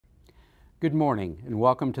Good morning and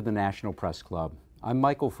welcome to the National Press Club. I'm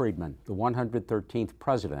Michael Friedman, the 113th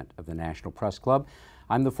president of the National Press Club.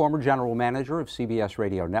 I'm the former general manager of CBS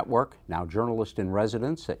Radio Network, now journalist in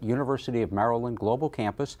residence at University of Maryland Global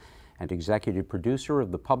Campus, and executive producer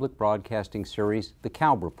of the public broadcasting series The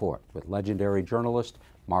Kalb Report with legendary journalist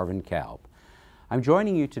Marvin Kalb. I'm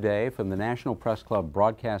joining you today from the National Press Club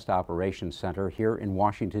Broadcast Operations Center here in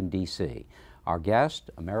Washington, D.C. Our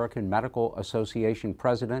guest, American Medical Association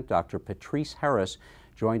President Dr. Patrice Harris,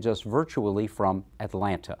 joins us virtually from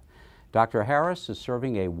Atlanta. Dr. Harris is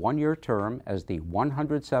serving a one-year term as the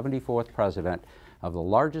 174th president of the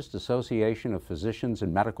largest association of physicians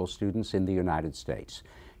and medical students in the United States.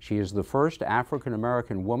 She is the first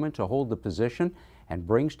African-American woman to hold the position and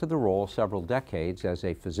brings to the role several decades as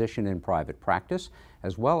a physician in private practice,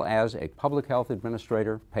 as well as a public health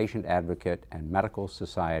administrator, patient advocate, and medical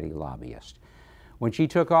society lobbyist. When she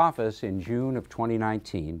took office in June of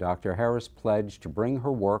 2019, Dr. Harris pledged to bring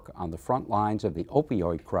her work on the front lines of the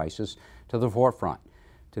opioid crisis to the forefront.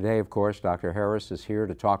 Today, of course, Dr. Harris is here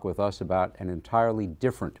to talk with us about an entirely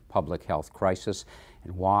different public health crisis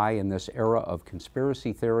and why, in this era of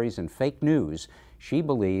conspiracy theories and fake news, she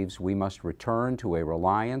believes we must return to a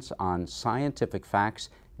reliance on scientific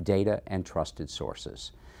facts, data, and trusted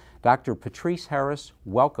sources. Dr. Patrice Harris,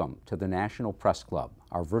 welcome to the National Press Club.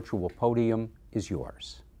 Our virtual podium is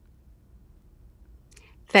yours.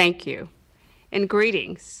 Thank you, and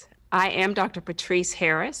greetings. I am Dr. Patrice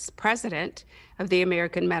Harris, President of the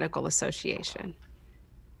American Medical Association.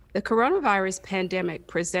 The coronavirus pandemic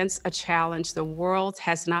presents a challenge the world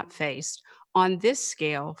has not faced on this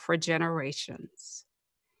scale for generations.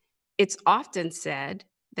 It's often said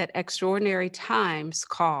that extraordinary times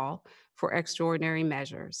call for extraordinary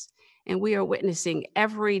measures, and we are witnessing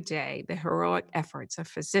every day the heroic efforts of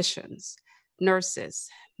physicians, nurses,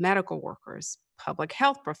 medical workers, public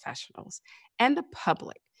health professionals, and the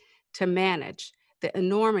public to manage the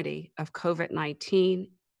enormity of COVID-19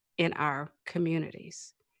 in our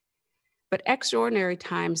communities. But extraordinary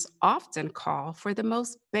times often call for the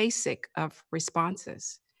most basic of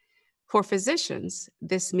responses. For physicians,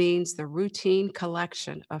 this means the routine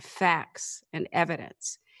collection of facts and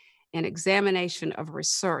evidence and examination of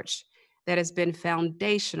research that has been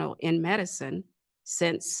foundational in medicine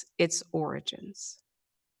since its origins.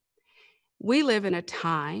 We live in a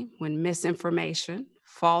time when misinformation,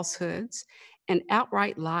 falsehoods, and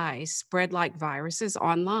outright lies spread like viruses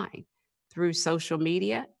online, through social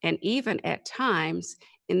media, and even at times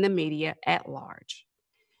in the media at large.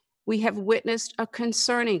 We have witnessed a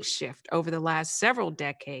concerning shift over the last several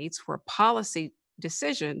decades where policy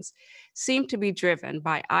decisions seem to be driven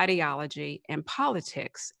by ideology and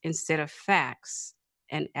politics instead of facts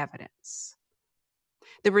and evidence.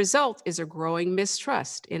 The result is a growing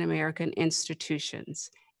mistrust in American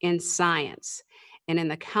institutions, in science, and in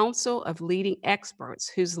the council of leading experts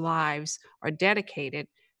whose lives are dedicated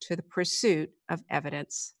to the pursuit of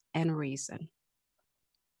evidence and reason.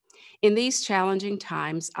 In these challenging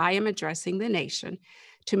times, I am addressing the nation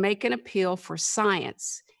to make an appeal for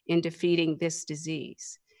science in defeating this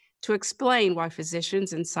disease, to explain why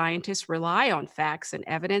physicians and scientists rely on facts and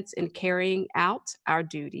evidence in carrying out our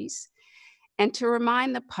duties, and to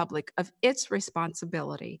remind the public of its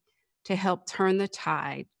responsibility to help turn the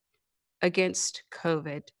tide against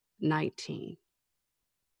COVID-19.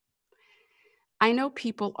 I know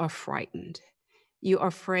people are frightened. You are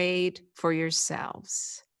afraid for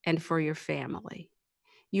yourselves and for your family.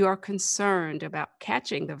 You are concerned about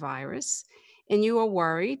catching the virus, and you are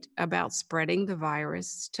worried about spreading the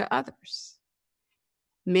virus to others.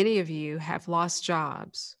 Many of you have lost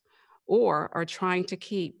jobs or are trying to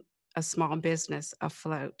keep a small business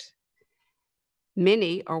afloat.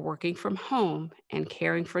 Many are working from home and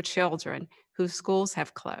caring for children whose schools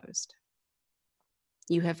have closed.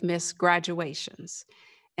 You have missed graduations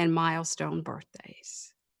and milestone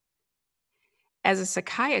birthdays. As a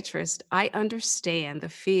psychiatrist, I understand the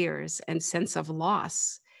fears and sense of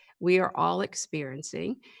loss we are all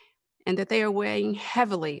experiencing, and that they are weighing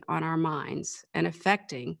heavily on our minds and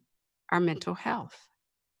affecting our mental health.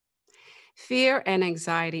 Fear and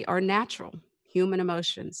anxiety are natural human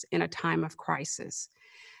emotions in a time of crisis.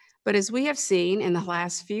 But as we have seen in the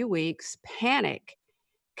last few weeks, panic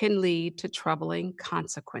can lead to troubling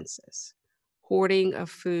consequences: hoarding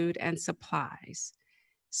of food and supplies,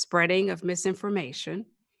 spreading of misinformation,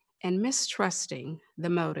 and mistrusting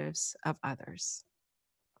the motives of others.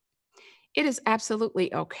 It is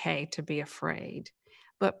absolutely okay to be afraid,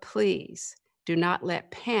 but please do not let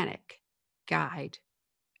panic guide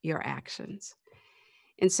your actions.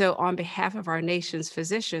 And so, on behalf of our nation's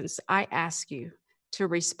physicians, I ask you to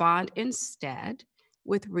respond instead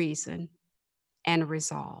with reason and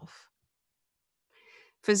resolve.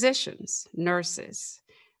 Physicians, nurses,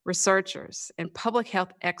 researchers, and public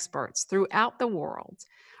health experts throughout the world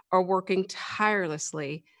are working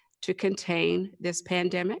tirelessly to contain this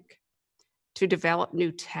pandemic, to develop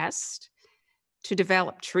new tests, to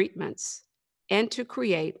develop treatments, and to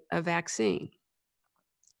create a vaccine.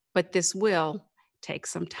 But this will take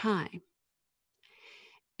some time.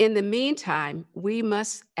 In the meantime, we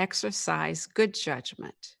must exercise good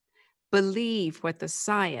judgment, believe what the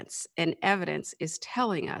science and evidence is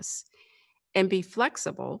telling us, and be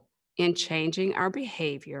flexible in changing our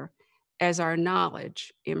behavior as our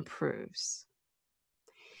knowledge improves.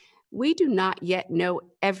 We do not yet know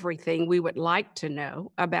everything we would like to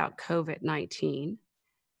know about COVID-19,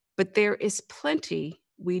 but there is plenty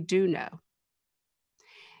we do know.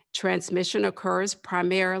 Transmission occurs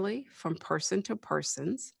primarily from person to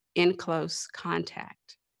persons in close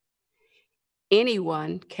contact.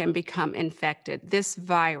 Anyone can become infected. This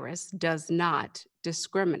virus does not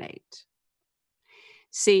discriminate.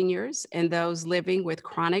 Seniors and those living with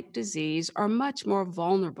chronic disease are much more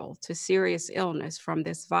vulnerable to serious illness from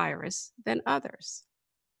this virus than others.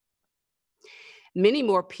 Many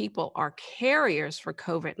more people are carriers for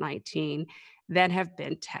COVID-19 than have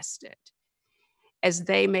been tested, as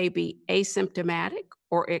they may be asymptomatic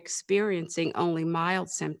or experiencing only mild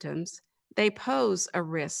symptoms. They pose a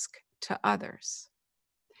risk to others.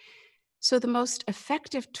 So the most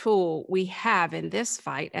effective tool we have in this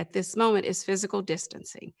fight at this moment is physical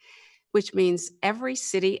distancing, which means every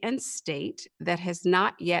city and state that has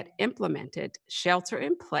not yet implemented shelter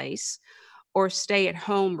in place or stay at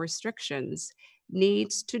home restrictions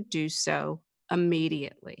needs to do so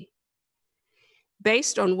immediately.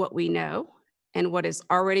 Based on what we know and what has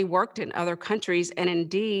already worked in other countries, and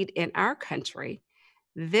indeed in our country,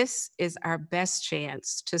 this is our best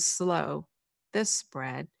chance to slow the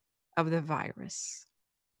spread of the virus.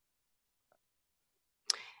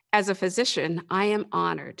 As a physician, I am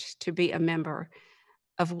honored to be a member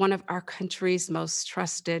of one of our country's most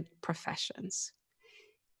trusted professions.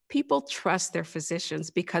 People trust their physicians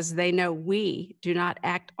because they know we do not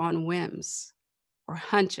act on whims or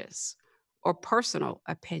hunches or personal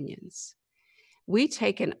opinions. We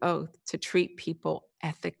take an oath to treat people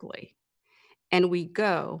ethically, and we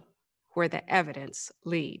go where the evidence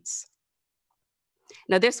leads.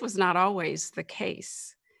 Now, this was not always the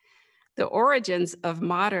case. The origins of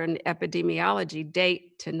modern epidemiology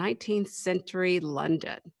date to 19th century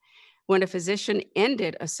London, when a physician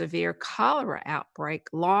ended a severe cholera outbreak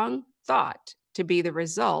long thought to be the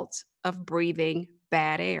result of breathing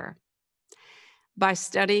bad air. By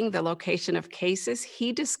studying the location of cases,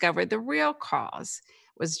 he discovered the real cause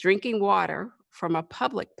was drinking water from a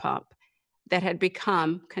public pump that had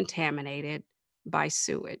become contaminated by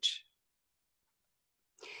sewage.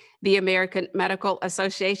 The American Medical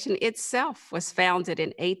Association itself was founded in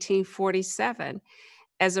 1847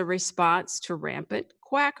 as a response to rampant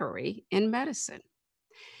quackery in medicine.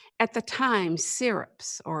 At the time,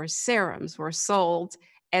 syrups or serums were sold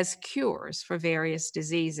as cures for various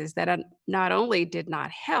diseases that not only did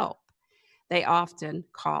not help, they often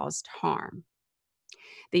caused harm.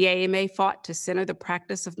 The AMA fought to center the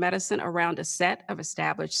practice of medicine around a set of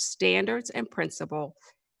established standards and principles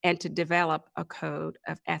and to develop a code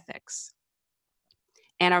of ethics.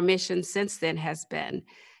 And our mission since then has been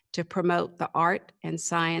to promote the art and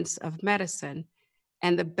science of medicine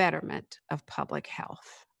and the betterment of public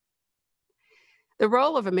health. The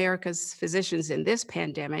role of America's physicians in this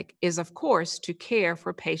pandemic is, of course, to care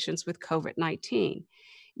for patients with COVID-19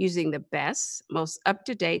 using the best, most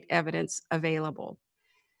up-to-date evidence available.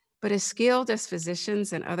 But as skilled as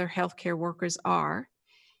physicians and other healthcare workers are,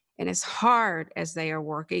 and as hard as they are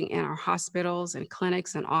working in our hospitals and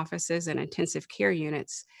clinics and offices and intensive care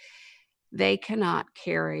units, they cannot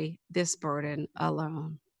carry this burden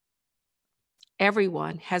alone.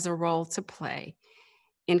 Everyone has a role to play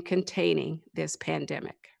in containing this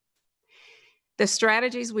pandemic. The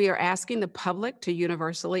strategies we are asking the public to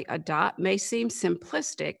universally adopt may seem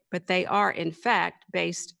simplistic, but they are, in fact,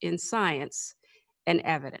 based in science and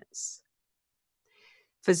evidence.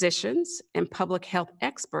 Physicians and public health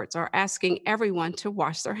experts are asking everyone to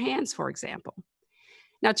wash their hands, for example.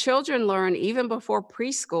 Now, children learn even before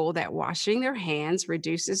preschool that washing their hands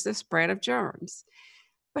reduces the spread of germs.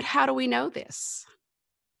 But how do we know this?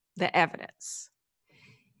 The evidence.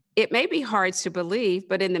 It may be hard to believe,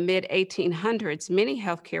 but in the mid-1800s, many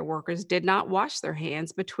healthcare workers did not wash their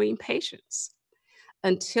hands between patients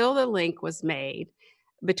until the link was made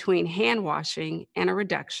between hand washing and a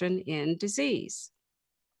reduction in disease.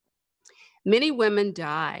 Many women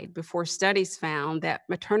died before studies found that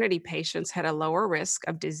maternity patients had a lower risk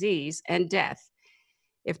of disease and death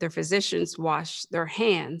if their physicians wash their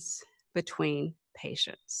hands between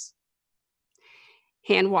patients.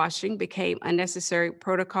 Hand washing became a necessary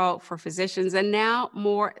protocol for physicians and now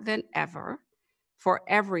more than ever for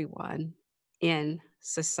everyone in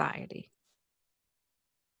society.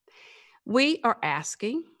 We are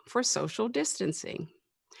asking for social distancing,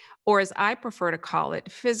 or as I prefer to call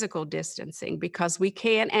it, physical distancing, because we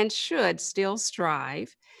can and should still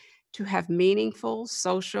strive to have meaningful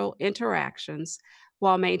social interactions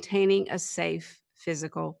while maintaining a safe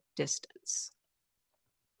physical distance.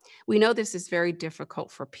 We know this is very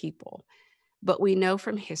difficult for people, but we know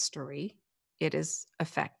from history it is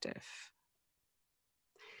effective.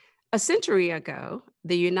 A century ago,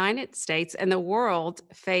 the United States and the world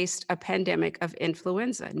faced a pandemic of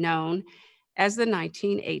influenza known as the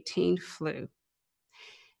 1918 flu.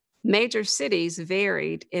 Major cities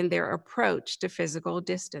varied in their approach to physical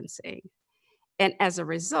distancing, and as a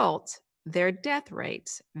result, their death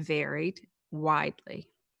rates varied widely.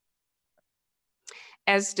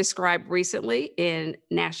 As described recently in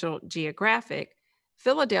National Geographic,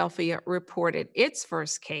 Philadelphia reported its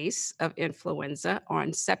first case of influenza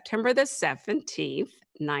on September the 17th,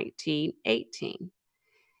 1918.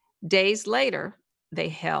 Days later, they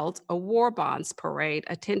held a war bonds parade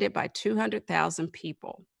attended by 200,000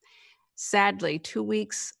 people. Sadly, 2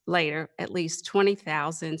 weeks later, at least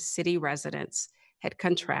 20,000 city residents had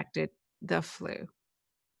contracted the flu.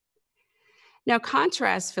 Now,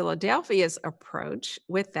 contrast Philadelphia's approach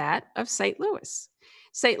with that of St. Louis.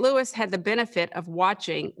 St. Louis had the benefit of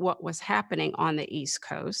watching what was happening on the East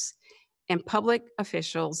Coast, and public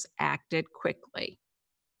officials acted quickly.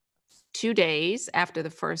 2 days after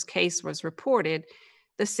the first case was reported,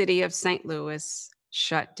 the city of St. Louis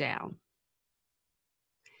shut down.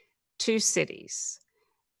 Two cities,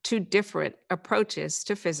 two different approaches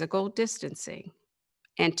to physical distancing,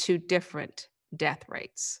 and two different death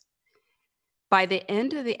rates. By the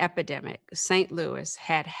end of the epidemic, St. Louis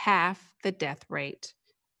had half the death rate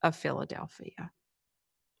of Philadelphia.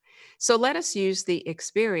 So let us use the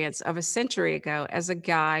experience of a century ago as a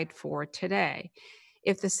guide for today.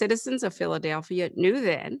 If the citizens of Philadelphia knew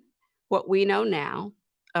then what we know now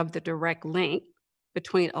of the direct link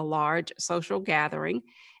between a large social gathering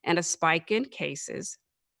and a spike in cases,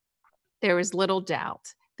 there is little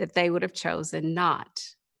doubt that they would have chosen not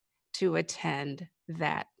to attend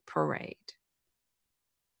that parade.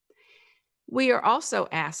 We are also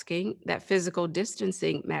asking that physical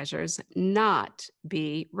distancing measures not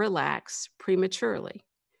be relaxed prematurely.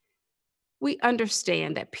 We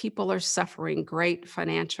understand that people are suffering great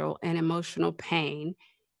financial and emotional pain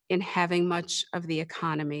in having much of the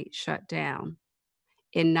economy shut down,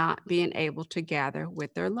 in not being able to gather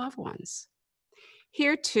with their loved ones.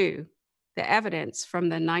 Here, too, the evidence from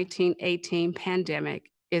the 1918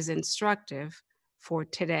 pandemic is instructive for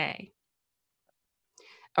today.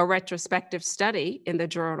 A retrospective study in the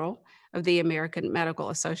Journal of the American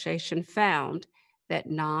Medical Association found that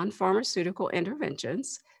non-pharmaceutical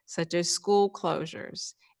interventions, such as school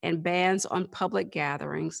closures and bans on public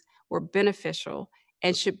gatherings, were beneficial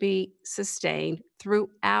and should be sustained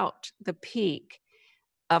throughout the peak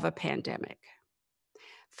of a pandemic.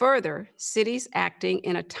 Further, cities acting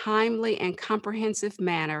in a timely and comprehensive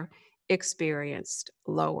manner experienced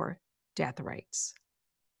lower death rates.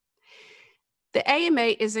 The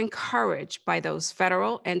AMA is encouraged by those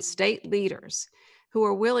federal and state leaders who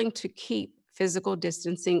are willing to keep physical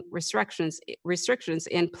distancing restrictions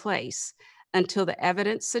in place until the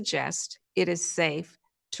evidence suggests it is safe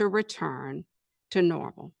to return to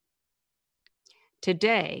normal.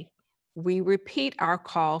 Today, we repeat our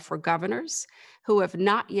call for governors who have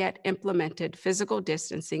not yet implemented physical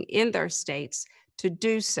distancing in their states to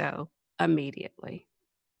do so immediately.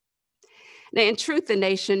 Now, in truth, the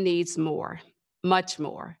nation needs more. Much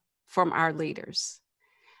more from our leaders.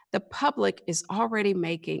 The public is already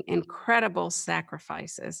making incredible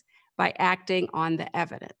sacrifices by acting on the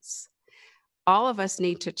evidence. All of us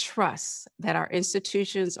need to trust that our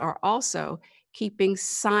institutions are also keeping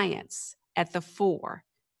science at the fore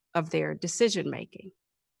of their decision-making.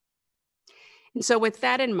 And so with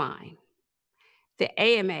that in mind, the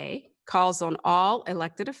AMA calls on all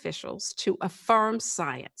elected officials to affirm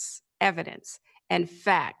science, evidence, and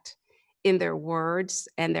fact in their words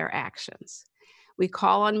and their actions. We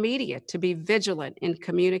call on media to be vigilant in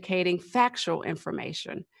communicating factual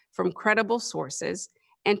information from credible sources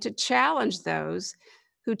and to challenge those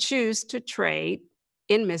who choose to trade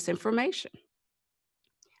in misinformation.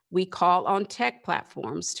 We call on tech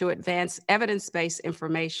platforms to advance evidence-based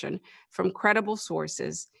information from credible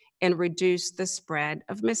sources and reduce the spread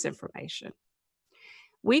of misinformation.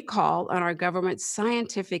 We call on our government's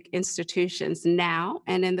scientific institutions now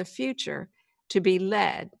and in the future to be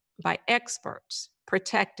led by experts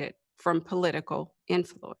protected from political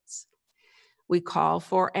influence. We call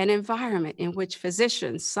for an environment in which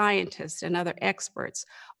physicians, scientists, and other experts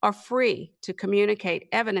are free to communicate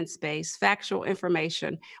evidence-based factual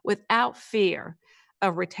information without fear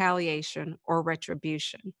of retaliation or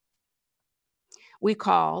retribution. We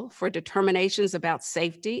call for determinations about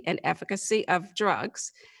safety and efficacy of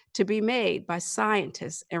drugs to be made by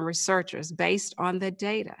scientists and researchers based on the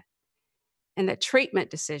data, and that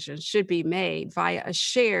treatment decisions should be made via a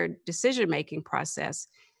shared decision-making process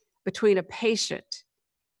between a patient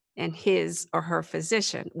and his or her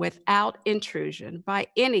physician without intrusion by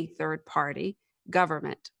any third party,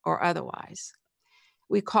 government, or otherwise.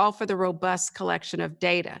 We call for the robust collection of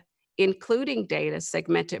data, including data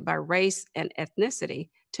segmented by race and ethnicity,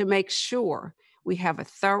 to make sure we have a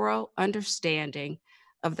thorough understanding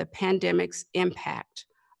of the pandemic's impact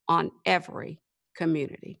on every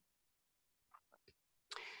community.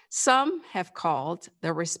 Some have called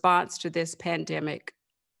the response to this pandemic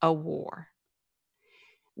a war.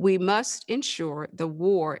 We must ensure the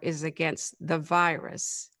war is against the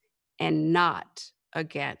virus and not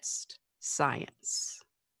against science.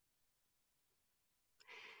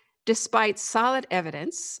 Despite solid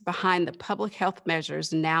evidence behind the public health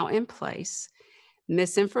measures now in place,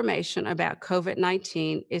 misinformation about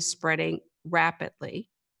COVID-19 is spreading rapidly,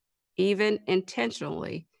 even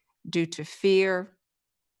intentionally, due to fear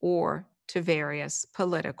or to various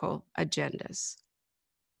political agendas.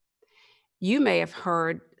 You may have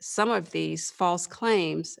heard some of these false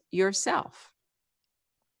claims yourself.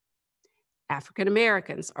 African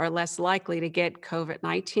Americans are less likely to get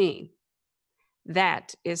COVID-19.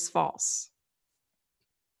 That is false.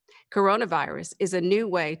 Coronavirus is a new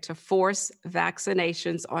way to force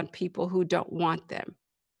vaccinations on people who don't want them.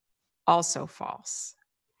 Also false.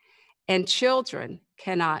 And children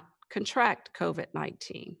cannot contract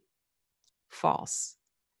COVID-19. False.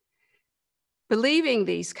 Believing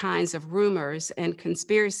these kinds of rumors and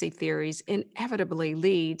conspiracy theories inevitably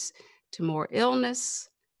leads to more illness,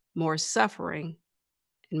 more suffering,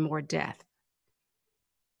 and more death.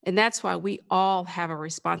 And that's why we all have a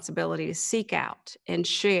responsibility to seek out and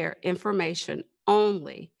share information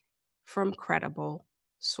only from credible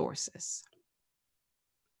sources.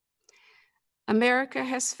 America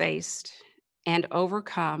has faced and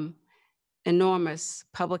overcome enormous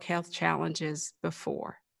public health challenges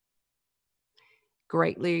before.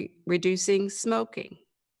 Greatly reducing smoking,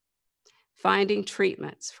 finding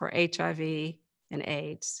treatments for HIV and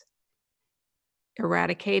AIDS,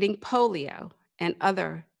 eradicating polio and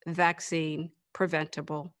other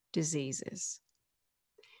vaccine-preventable diseases.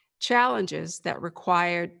 Challenges that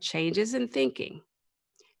required changes in thinking,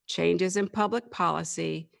 changes in public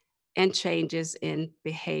policy, and changes in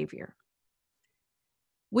behavior.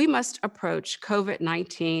 We must approach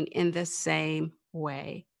COVID-19 in the same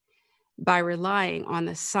way, by relying on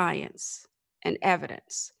the science and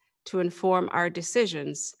evidence to inform our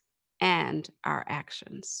decisions and our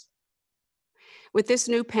actions. With this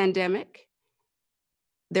new pandemic,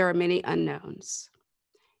 there are many unknowns.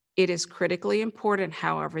 It is critically important,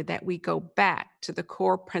 however, that we go back to the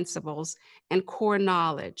core principles and core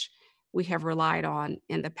knowledge we have relied on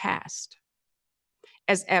in the past.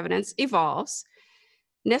 As evidence evolves,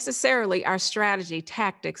 necessarily our strategy,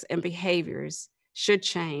 tactics, and behaviors should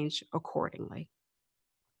change accordingly.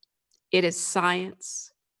 It is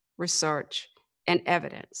science, research, and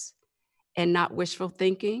evidence, and not wishful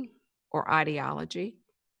thinking or ideology,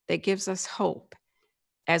 that gives us hope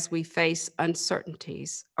as we face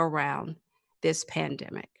uncertainties around this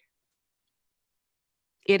pandemic.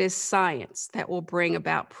 It is science that will bring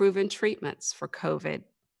about proven treatments for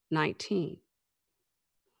COVID-19.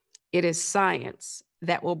 It is science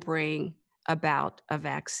that will bring about a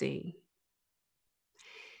vaccine.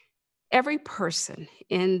 Every person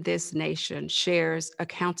in this nation shares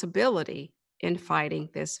accountability in fighting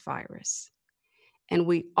this virus, and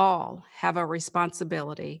we all have a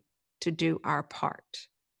responsibility to do our part.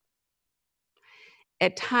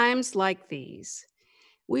 At times like these,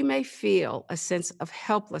 we may feel a sense of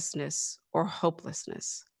helplessness or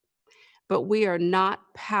hopelessness, but we are not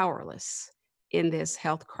powerless in this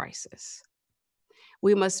health crisis.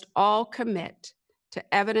 We must all commit to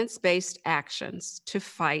evidence-based actions to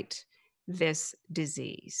fight this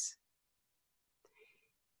disease.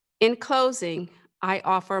 In closing, I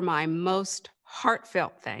offer my most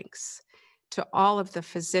heartfelt thanks to all of the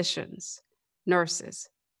physicians, nurses,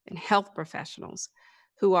 and health professionals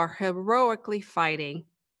who are heroically fighting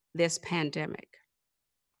this pandemic.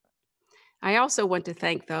 I also want to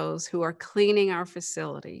thank those who are cleaning our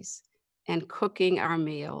facilities and cooking our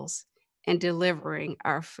meals and delivering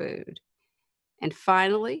our food. And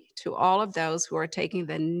finally, to all of those who are taking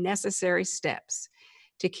the necessary steps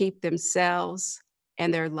to keep themselves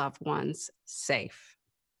and their loved ones safe.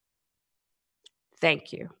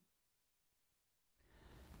 Thank you.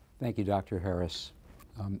 Thank you, Dr. Harris.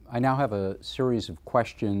 I now have a series of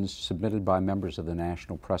questions submitted by members of the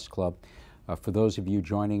National Press Club. For those of you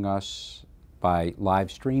joining us by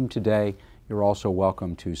live stream today, you're also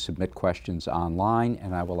welcome to submit questions online,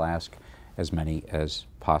 and I will ask as many as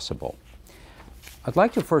possible. I'd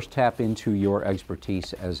like to first tap into your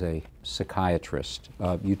expertise as a psychiatrist.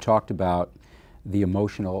 You talked about the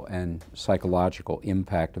emotional and psychological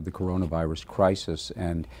impact of the coronavirus crisis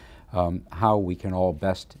and how we can all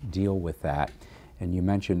best deal with that. And you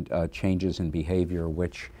mentioned changes in behavior,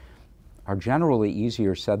 which are generally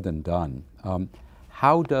easier said than done.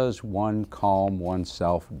 How does one calm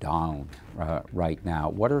oneself down right now?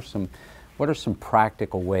 What are some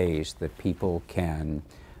practical ways that people can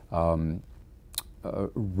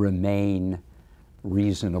remain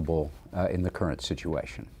reasonable in the current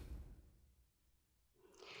situation?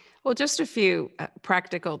 Well, just a few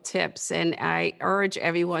practical tips, and I urge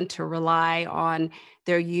everyone to rely on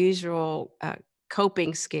their usual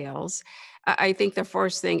coping skills. I think the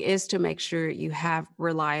first thing is to make sure you have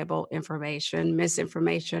reliable information.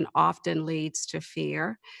 Misinformation often leads to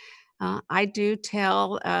fear. I do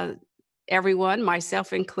tell everyone,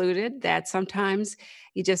 myself included, that sometimes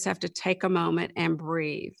you just have to take a moment and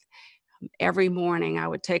breathe. Every morning, I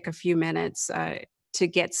would take a few minutes to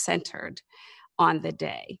get centered on the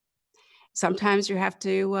day. Sometimes you have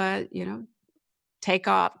to,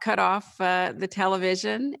 cut off the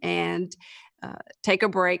television and take a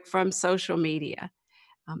break from social media.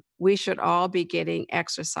 We should all be getting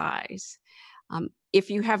exercise. If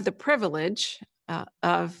you have the privilege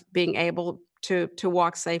of being able to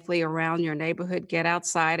walk safely around your neighborhood, get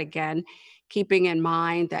outside again, keeping in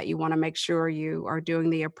mind that you want to make sure you are doing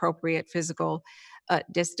the appropriate physical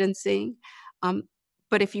distancing. Um,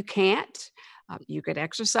 but if you can't, you could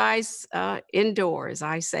exercise indoors.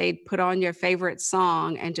 I say put on your favorite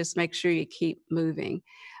song and just make sure you keep moving.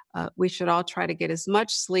 We should all try to get as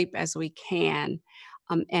much sleep as we can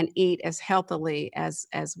and eat as healthily as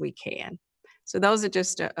we can. So those are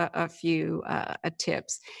just a few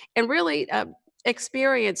tips. And really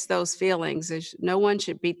experience those feelings. No one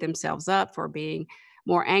should beat themselves up for being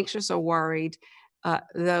more anxious or worried.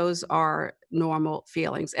 Those are normal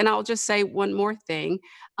feelings. And I'll just say one more thing.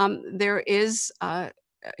 There is a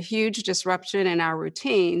huge disruption in our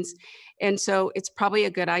routines. And so it's probably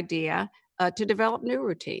a good idea to develop new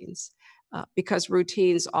routines because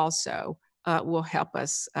routines also will help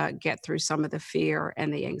us get through some of the fear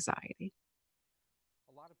and the anxiety.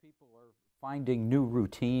 A lot of people are finding new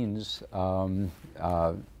routines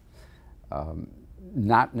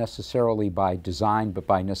not necessarily by design, but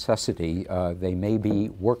by necessity. They may be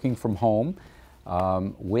working from home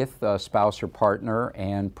with a spouse or partner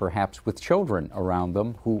and perhaps with children around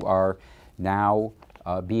them who are now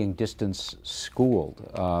being distance schooled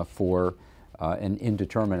for an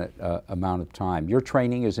indeterminate amount of time. Your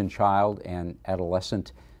training is in child and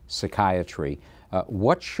adolescent psychiatry.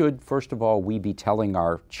 What should, first of all, we be telling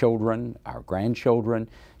our children, our grandchildren,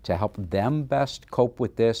 to help them best cope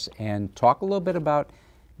with this, and talk a little bit about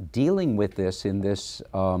dealing with this in this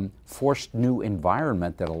forced new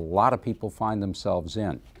environment that a lot of people find themselves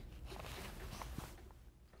in?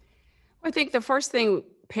 I think the first thing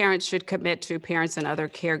parents should commit to, parents and other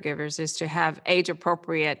caregivers, is to have age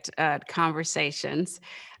appropriate conversations.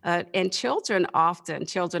 And children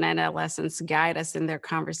and adolescents guide us in their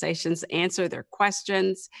conversations, answer their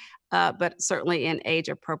questions, but certainly in age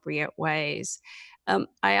appropriate ways.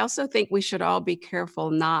 I also think we should all be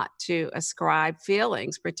careful not to ascribe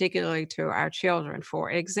feelings, particularly to our children. For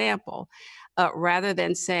example, rather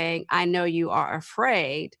than saying, I know you are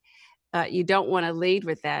afraid, you don't want to lead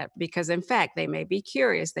with that because, in fact, they may be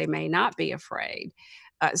curious. They may not be afraid.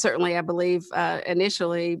 Certainly, I believe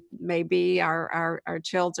initially maybe our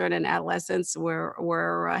children and adolescents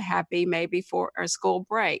were happy maybe for a school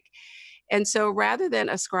break. And so rather than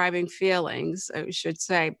ascribing feelings, we should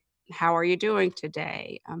say, how are you doing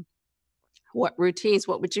today? What routines?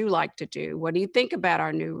 What would you like to do? What do you think about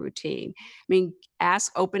our new routine? I mean,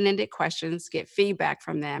 ask open ended questions, get feedback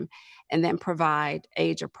from them, and then provide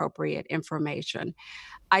age appropriate information.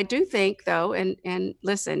 I do think, though, and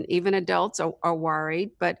listen, even adults are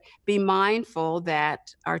worried, but be mindful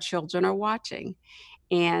that our children are watching.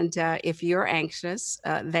 And if you're anxious,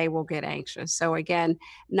 they will get anxious. So again,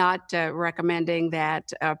 not recommending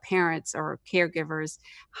that parents or caregivers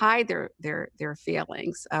hide their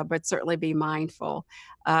feelings, but certainly be mindful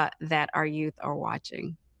that our youth are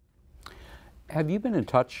watching. Have you been in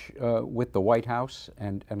touch with the White House?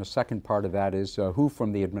 And a second part of that is who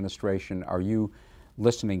from the administration are you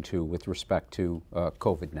listening to with respect to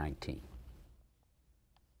COVID-19?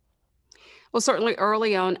 Well, certainly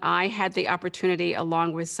early on, I had the opportunity,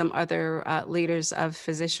 along with some other leaders of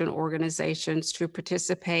physician organizations, to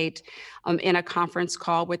participate in a conference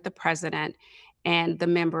call with the president and the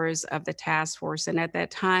members of the task force. And at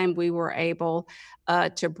that time, we were able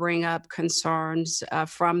to bring up concerns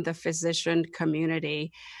from the physician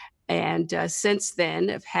community. And since then,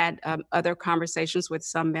 I've had other conversations with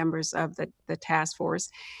some members of the task force.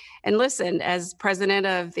 And listen, as president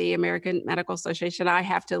of the American Medical Association, I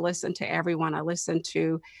have to listen to everyone. I listen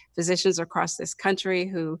to physicians across this country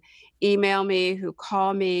who email me, who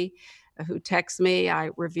call me, who text me.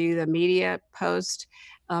 I review the media post.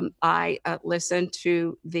 I listen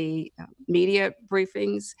to the media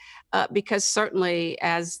briefings because certainly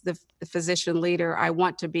as the physician leader, I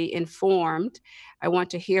want to be informed. I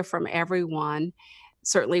want to hear from everyone.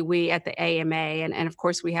 Certainly we at the AMA, and of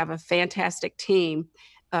course we have a fantastic team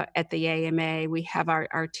at the AMA. We have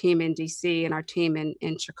our team in DC and our team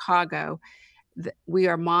in Chicago. We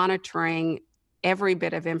are monitoring every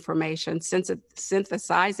bit of information,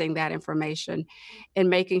 synthesizing that information, and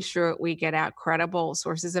making sure we get out credible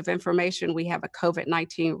sources of information. We have a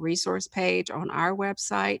COVID-19 resource page on our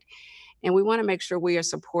website, and we want to make sure we are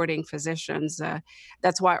supporting physicians.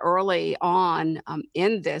 That's why early on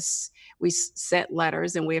in this, we sent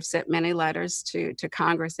letters, and we have sent many letters to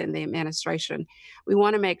Congress and the administration. We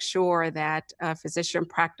want to make sure that physician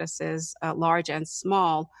practices, large and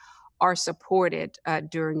small, are supported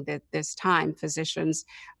during this time. Physicians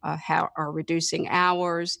are reducing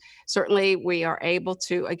hours. Certainly, we are able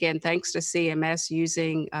to, again, thanks to CMS,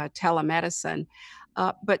 using telemedicine,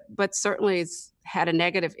 but certainly it's had a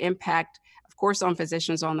negative impact, of course, on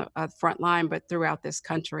physicians on the front line, but throughout this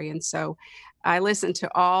country. And so I listen to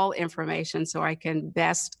all information so I can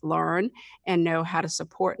best learn and know how to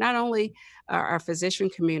support not only our physician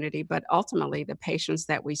community, but ultimately the patients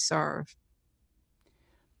that we serve.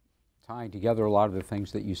 Tying together a lot of the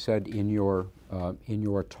things that you said in your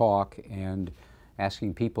talk and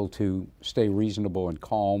asking people to stay reasonable and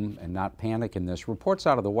calm and not panic in this. Reports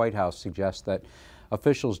out of the White House suggest that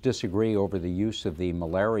officials disagree over the use of the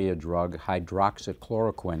malaria drug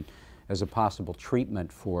hydroxychloroquine as a possible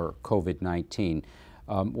treatment for COVID-19.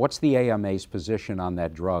 What's the AMA's position on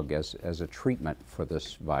that drug as a treatment for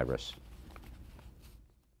this virus?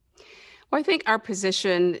 Well, I think our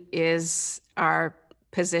position is our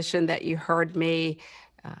position that you heard me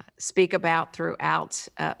speak about throughout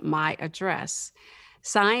my address.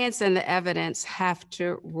 Science and the evidence have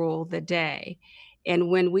to rule the day.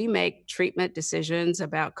 And when we make treatment decisions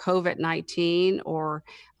about COVID-19 or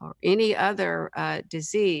any other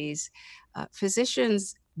disease,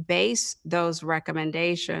 physicians base those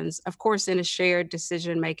recommendations, of course, in a shared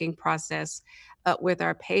decision-making process with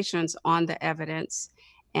our patients on the evidence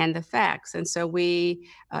and the facts. And so we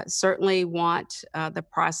certainly want the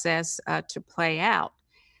process to play out.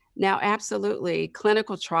 Now, absolutely,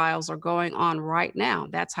 clinical trials are going on right now.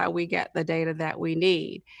 That's how we get the data that we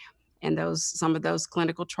need. And some of those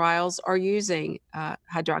clinical trials are using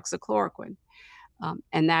hydroxychloroquine,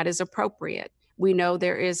 and that is appropriate. We know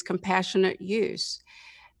there is compassionate use.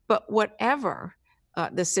 But whatever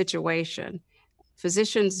the situation,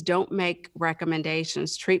 physicians don't make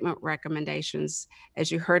recommendations, treatment recommendations,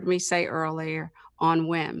 as you heard me say earlier, on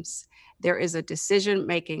whims. There is a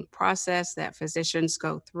decision-making process that physicians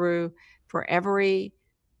go through for every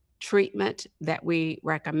treatment that we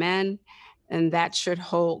recommend, and that should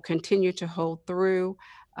continue to hold through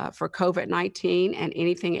for COVID-19 and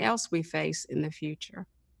anything else we face in the future.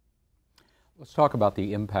 Let's talk about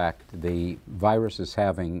the impact the virus is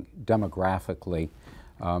having demographically.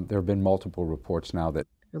 There have been multiple reports now that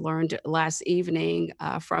We learned last evening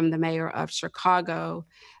from the mayor of Chicago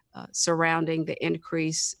surrounding the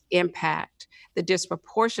increased impact, the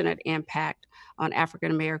disproportionate impact on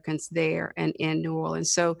African Americans there and in New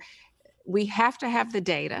Orleans. So we have to have the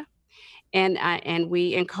data, and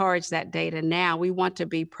we encourage that data now. We want to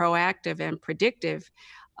be proactive and predictive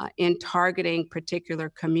in targeting particular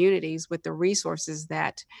communities with the resources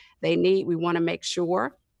that they need. We want to make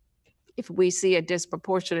sure if we see a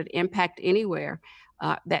disproportionate impact anywhere,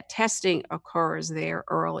 that testing occurs there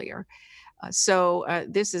earlier. So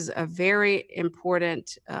this is a very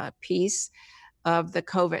important piece of the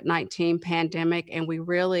COVID-19 pandemic, and we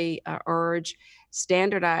really urge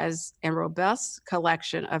standardized and robust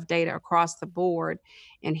collection of data across the board.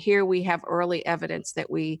 And here we have early evidence that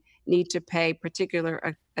we need to pay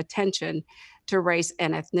particular attention to race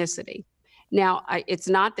and ethnicity. Now, it's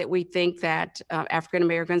not that we think that African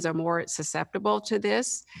Americans are more susceptible to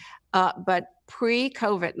this, but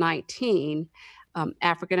pre-COVID-19,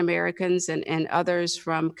 African Americans and others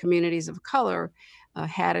from communities of color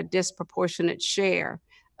had a disproportionate share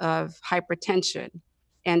of hypertension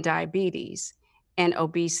and diabetes and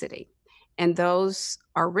obesity. And those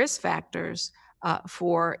are risk factors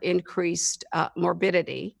for increased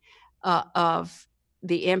morbidity of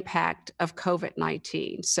the impact of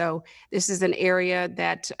COVID-19. So this is an area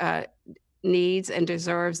that needs and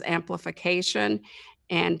deserves amplification,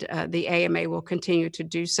 and the AMA will continue to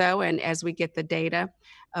do so. And as we get the data,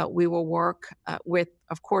 we will work with,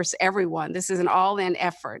 of course, everyone. This is an all-in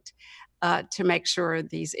effort to make sure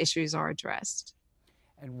these issues are addressed.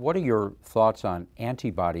 And what are your thoughts on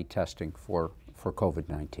antibody testing for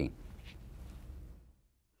COVID-19?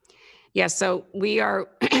 Yes, so we are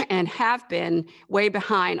and have been way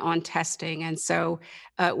behind on testing. And so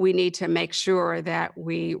we need to make sure that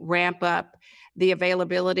we ramp up the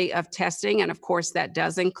availability of testing. And of course, that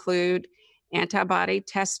does include antibody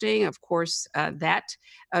testing. Of course, that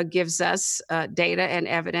gives us data and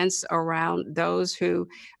evidence around those who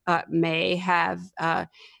may have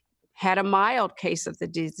had a mild case of the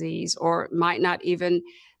disease or might not even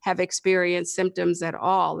have experienced symptoms at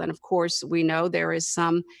all. And of course, we know there is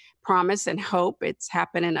some promise and hope, it's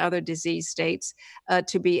happened in other disease states,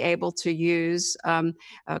 to be able to use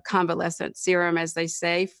convalescent serum, as they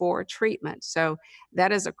say, for treatment. So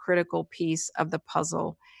that is a critical piece of the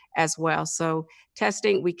puzzle as well. So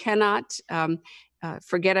testing, we cannot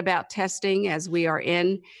forget about testing as we are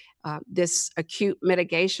in this acute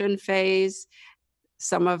mitigation phase.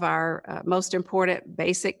 Some of our most important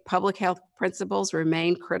basic public health principles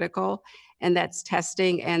remain critical, and that's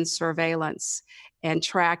testing and surveillance and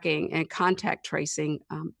tracking and contact tracing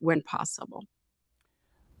when possible.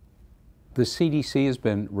 The CDC has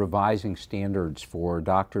been revising standards for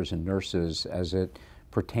doctors and nurses as it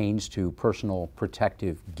pertains to personal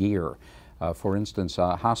protective gear. For instance,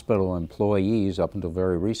 hospital employees, up until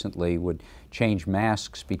very recently, would change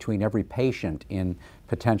masks between every patient in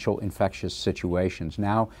potential infectious situations.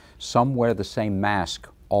 Now, some wear the same mask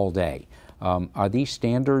all day. Are these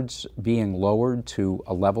standards being lowered to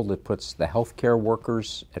a level that puts the healthcare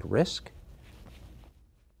workers at risk?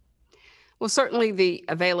 Well, certainly the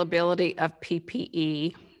availability of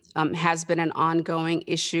PPE has been an ongoing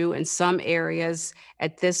issue in some areas.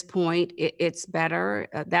 At this point, it's better.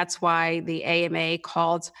 That's why the AMA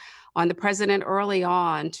called on the president early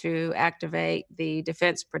on to activate the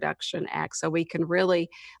Defense Production Act so we can really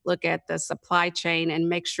look at the supply chain and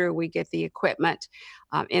make sure we get the equipment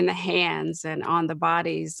in the hands and on the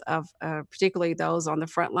bodies of particularly those on the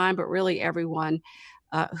front line, but really everyone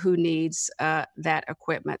who needs that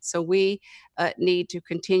equipment. So we need to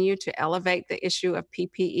continue to elevate the issue of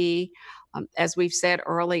PPE. As we've said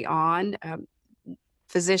early on,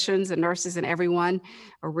 physicians and nurses and everyone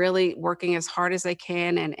are really working as hard as they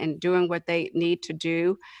can and doing what they need to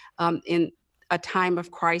do in a time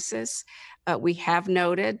of crisis. We have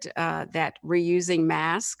noted that reusing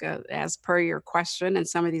masks, as per your question and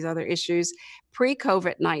some of these other issues,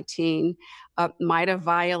 pre-COVID-19 might have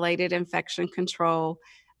violated infection control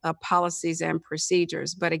policies and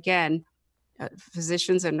procedures. But again,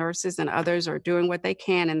 physicians and nurses and others are doing what they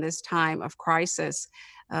can in this time of crisis.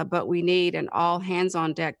 But we need an all hands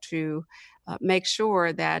on deck to make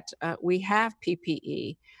sure that we have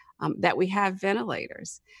PPE, that we have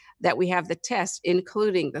ventilators, that we have the tests,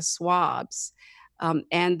 including the swabs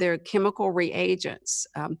and their chemical reagents.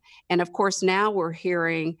 And of course, now we're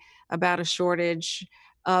hearing about a shortage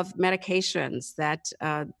of medications that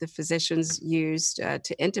the physicians used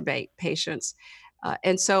to intubate patients.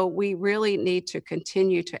 And so we really need to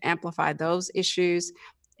continue to amplify those issues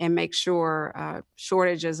and make sure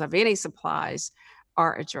shortages of any supplies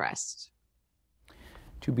are addressed.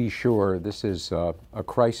 To be sure, this is a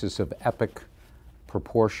crisis of epic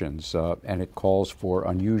proportions, and it calls for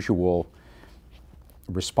unusual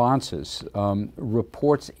responses.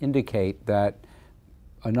 Reports indicate that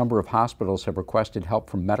a number of hospitals have requested help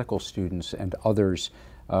from medical students and others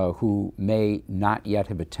who may not yet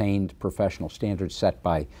have attained professional standards set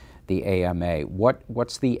by the AMA.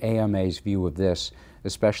 What's the AMA's view of this,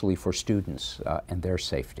 especially for students and their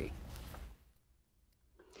safety?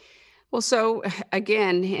 Well, so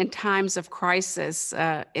again, in times of crisis,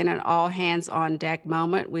 in an all hands on deck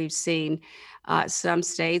moment, we've seen some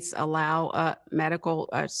states allow medical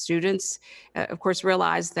students, of course,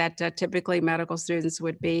 realize that typically medical students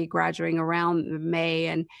would be graduating around the May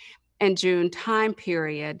and June time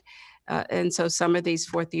period. And so some of these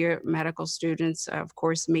fourth year medical students, of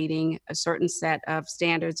course, meeting a certain set of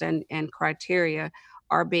standards and criteria,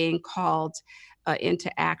 are being called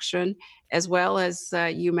into action, as well as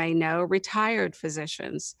you may know, retired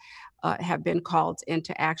physicians have been called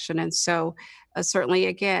into action. And so, certainly,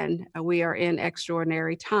 again, we are in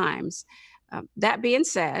extraordinary times. That being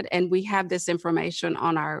said, and we have this information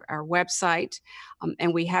on our website,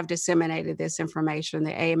 and we have disseminated this information.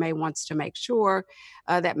 The AMA wants to make sure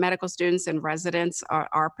that medical students and residents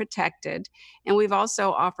are protected. And we've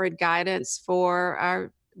also offered guidance for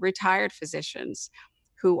our retired physicians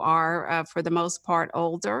who are, for the most part,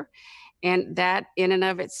 older. And that, in and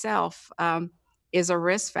of itself, is a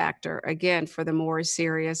risk factor, again, for the more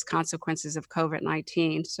serious consequences of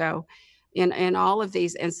COVID-19. So, in all of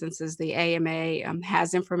these instances, the AMA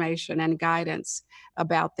has information and guidance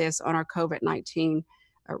about this on our COVID-19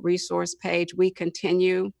 resource page. We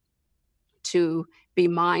continue to be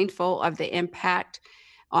mindful of the impact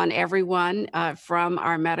on everyone, from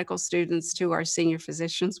our medical students to our senior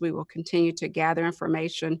physicians. We will continue to gather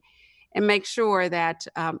information and make sure that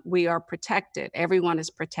we are protected. Everyone is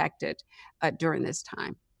protected during this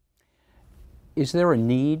time. Is there a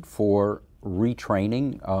need for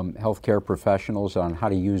retraining healthcare professionals on how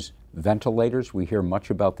to use ventilators? We hear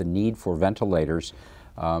much about the need for ventilators.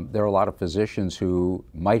 There are a lot of physicians who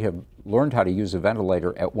might have learned how to use a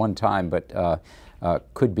ventilator at one time, but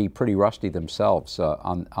could be pretty rusty themselves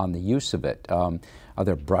on the use of it. Are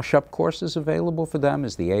there brush-up courses available for them?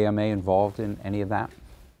 Is the AMA involved in any of that?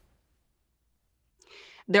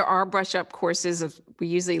 There are brush-up courses. We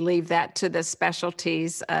usually leave that to the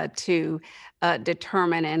specialties to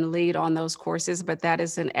determine and lead on those courses, but that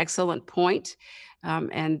is an excellent point.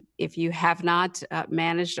 And if you have not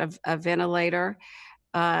managed a ventilator,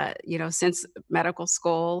 since medical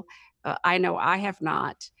school, I know I have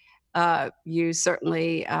not. You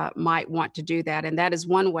certainly might want to do that. And that is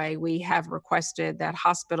one way we have requested that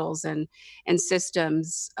hospitals and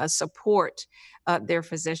systems support their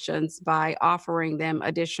physicians by offering them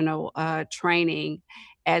additional training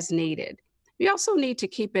as needed. We also need to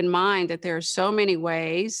keep in mind that there are so many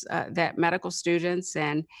ways that medical students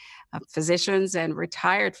and physicians and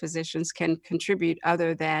retired physicians can contribute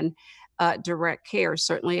other than direct care.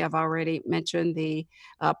 Certainly, I've already mentioned the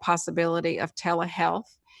possibility of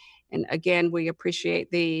telehealth. And again, we appreciate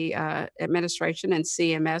the administration and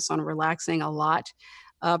CMS on relaxing a lot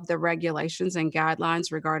of the regulations and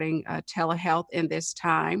guidelines regarding telehealth in this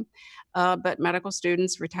time. But medical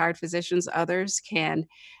students, retired physicians, others can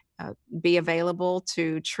be available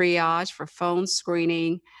to triage for phone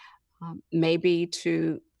screening, maybe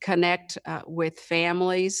to connect with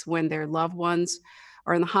families when their loved ones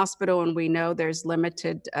are in the hospital and we know there's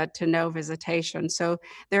limited to no visitation. So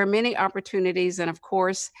there are many opportunities. And of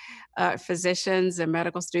course, physicians and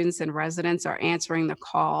medical students and residents are answering the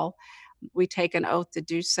call. We take an oath to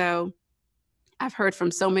do so. I've heard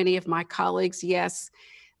from so many of my colleagues, yes,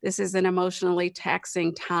 this is an emotionally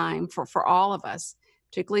taxing time for all of us,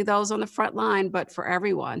 particularly those on the front line, but for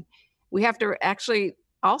everyone. We have to actually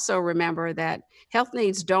also remember that health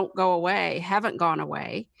needs don't go away, haven't gone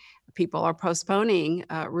away. People are postponing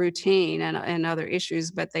routine and other issues,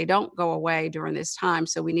 but they don't go away during this time.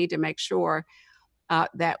 So we need to make sure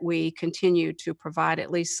that we continue to provide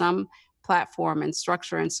at least some platform and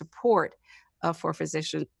structure and support for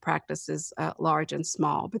physician practices, large and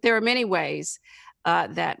small. But there are many ways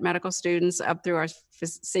that medical students up through our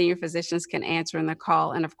senior physicians can answer in the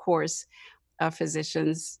call. And of course,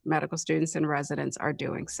 physicians, medical students, and residents are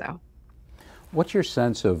doing so. What's your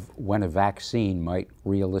sense of when a vaccine might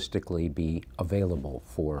realistically be available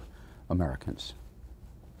for Americans?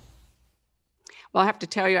 Well, I have to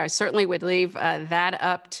tell you, I certainly would leave that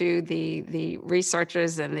up to the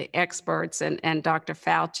researchers and the experts and Dr.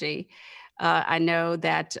 Fauci. I know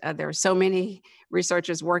that there are so many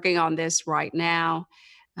researchers working on this right now.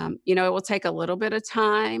 It will take a little bit of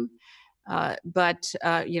time, but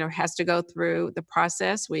has to go through the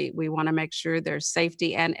process. We want to make sure there's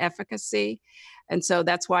safety and efficacy. And so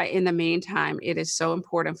that's why in the meantime, it is so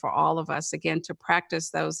important for all of us, again, to practice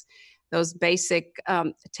those basic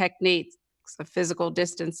techniques of physical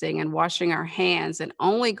distancing and washing our hands and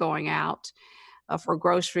only going out for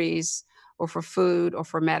groceries or for food or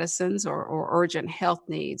for medicines or urgent health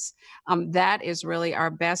needs. That is really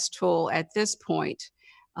our best tool at this point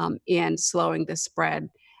in slowing the spread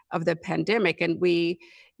of the pandemic. And we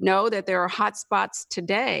know that there are hotspots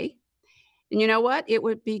today. And you know what? It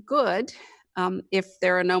would be good if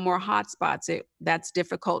there are no more hotspots. That's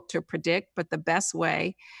difficult to predict, but the best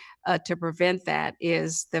way to prevent that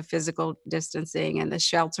is the physical distancing and the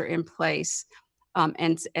shelter in place,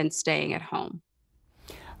 and staying at home.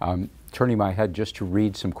 Turning my head just to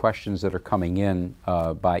read some questions that are coming in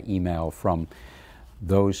by email from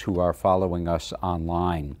those who are following us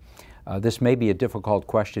online. This may be a difficult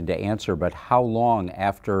question to answer, but how long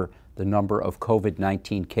after the number of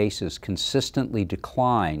COVID-19 cases consistently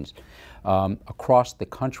declines across the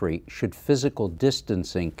country should physical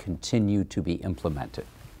distancing continue to be implemented?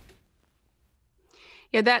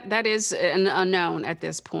 Yeah, that is an unknown at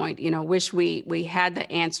this point. Wish we had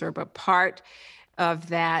the answer, but part of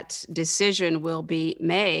that decision will be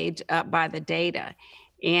made by the data.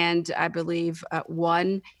 And I believe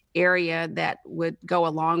one area that would go a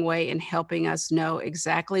long way in helping us know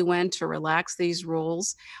exactly when to relax these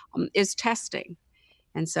rules is testing.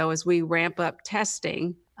 And so as we ramp up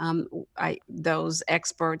testing, those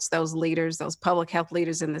experts, those leaders, those public health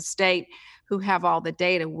leaders in the state who have all the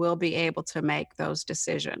data will be able to make those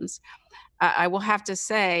decisions. I will have to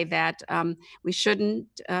say that we shouldn't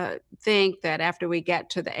think that after we get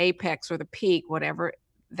to the apex or the peak, whatever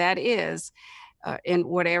that is, in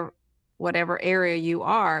whatever area you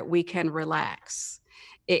are, we can relax.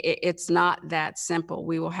 It's not that simple.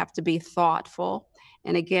 We will have to be thoughtful,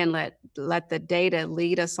 and again, let the data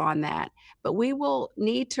lead us on that. But we will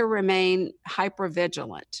need to remain hyper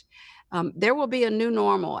vigilant. There will be a new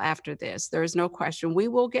normal after this. There is no question. We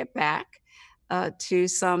will get back to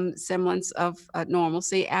some semblance of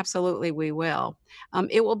normalcy. Absolutely, we will.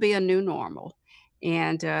 It will be a new normal.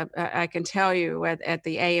 And I can tell you at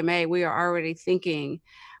the AMA, we are already thinking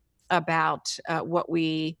about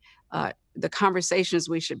the conversations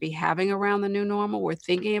we should be having around the new normal. We're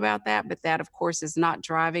thinking about that, but that, of course, is not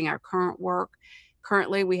driving our current work.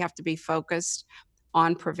 Currently, we have to be focused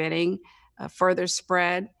on preventing further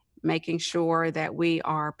spread, making sure that we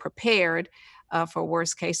are prepared for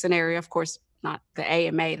worst case scenario. Of course, not the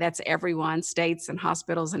AMA, that's everyone, states and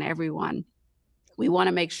hospitals and everyone. We want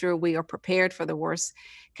to make sure we are prepared for the worst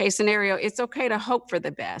case scenario. It's okay to hope for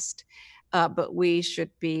the best, but we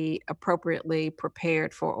should be appropriately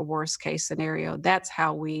prepared for a worst case scenario. That's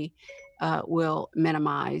how we will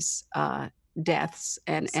minimize deaths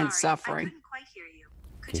and suffering. I couldn't quite hear you.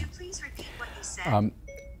 Could you please repeat what you said?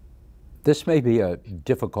 This may be a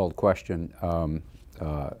difficult question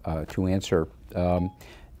to answer.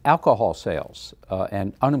 Alcohol sales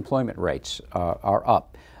and unemployment rates are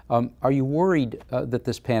up. Are you worried that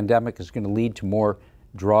this pandemic is going to lead to more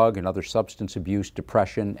drug and other substance abuse,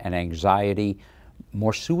 depression and anxiety,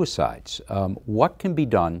 more suicides? What can be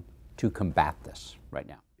done to combat this right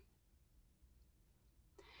now?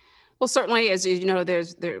 Well, certainly, as you know, there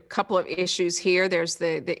are a couple of issues here. There's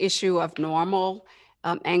the issue of normal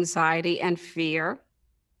anxiety and fear.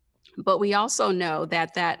 But we also know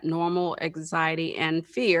that normal anxiety and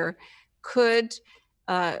fear could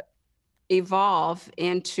evolve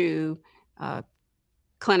into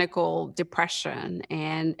clinical depression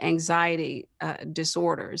and anxiety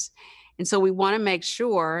disorders. And so we want to make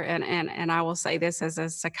sure, and I will say this as a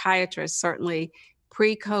psychiatrist, certainly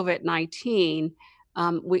pre-COVID-19,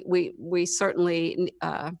 we certainly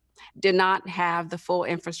did not have the full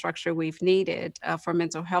infrastructure we've needed for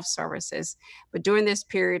mental health services. But during this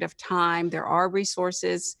period of time, there are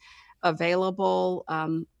resources available.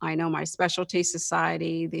 I know my specialty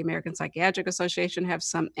society, the American Psychiatric Association, have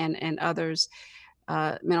some, and others.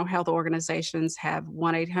 Mental health organizations have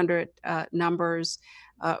 1-800 numbers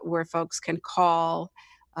where folks can call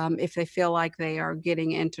if they feel like they are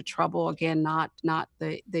getting into trouble. Again, not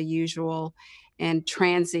the usual and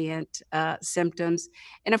transient symptoms.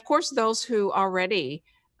 And of course, those who already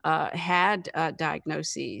had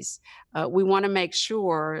diagnoses, we want to make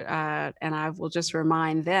sure, and I will just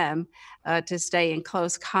remind them to stay in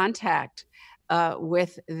close contact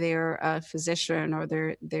with their physician or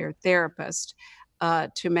their therapist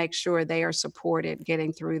to make sure they are supported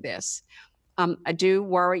getting through this. I do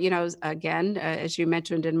worry, again, as you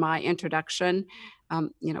mentioned in my introduction,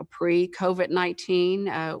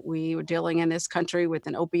 pre-COVID-19, we were dealing in this country with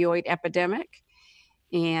an opioid epidemic.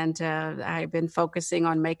 And I've been focusing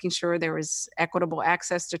on making sure there is equitable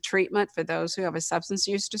access to treatment for those who have a substance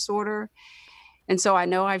use disorder. And so I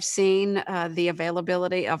know I've seen the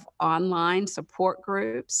availability of online support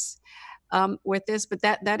groups with this, but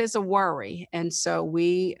that is a worry. And so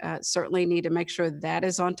we certainly need to make sure that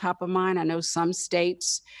is on top of mind. I know some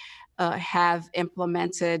states have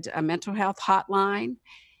implemented a mental health hotline.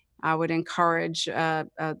 I would encourage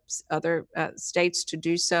other states to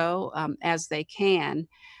do so as they can,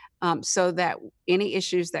 so that any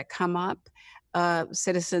issues that come up,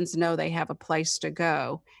 citizens know they have a place to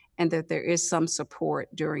go and that there is some support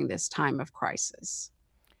during this time of crisis.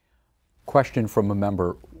 Question from a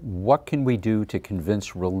member: what can we do to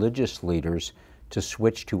convince religious leaders to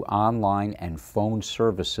switch to online and phone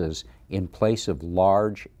services in place of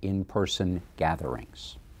large in-person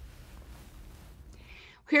gatherings?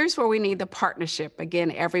 Here's where we need the partnership,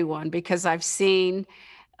 again, everyone, because I've seen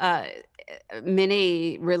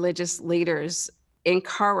many religious leaders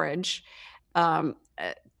encourage um,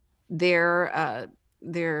 uh,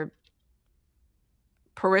 their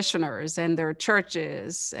parishioners and their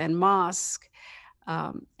churches and mosques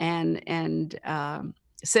and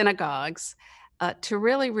synagogues to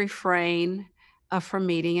really refrain from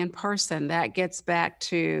meeting in person. That gets back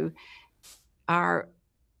to our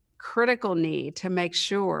critical need to make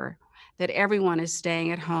sure that everyone is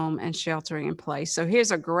staying at home and sheltering in place. So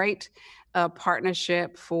here's a great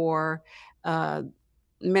partnership for uh,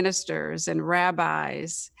 ministers and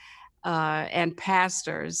rabbis and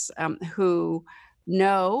pastors who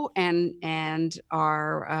know and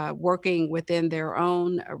are working within their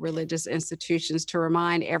own religious institutions to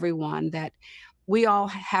remind everyone that we all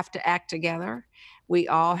have to act together. We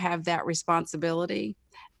all have that responsibility,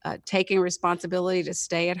 taking responsibility to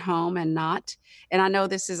stay at home and not. And I know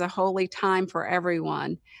this is a holy time for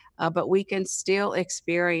everyone, but we can still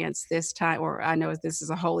experience this time, or I know this is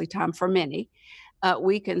a holy time for many.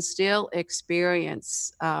 We can still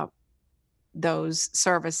experience those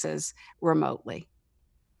services remotely.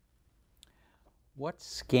 What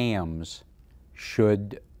scams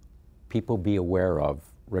should people be aware of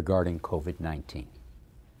regarding COVID-19?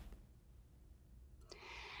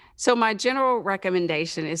 So my general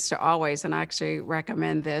recommendation is to always, and I actually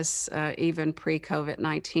recommend this even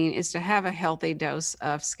pre-COVID-19, is to have a healthy dose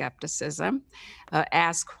of skepticism.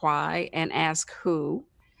 Ask why and ask who.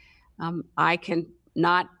 I can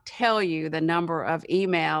not tell you the number of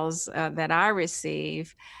emails that I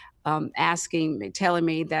receive telling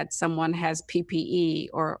me that someone has PPE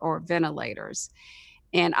or ventilators.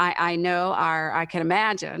 And I know I can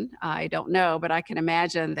imagine, I don't know, but I can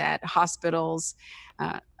imagine that hospitals,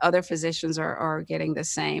 other physicians are getting the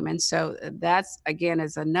same. And so that's, again,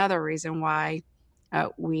 is another reason why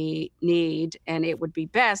we need, and it would be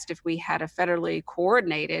best if we had a federally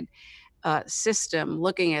coordinated system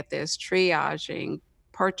looking at this, triaging,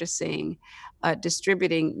 purchasing,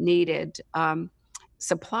 distributing needed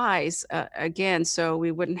supplies again, so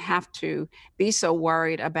we wouldn't have to be so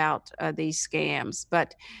worried about these scams.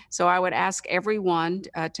 But so I would ask everyone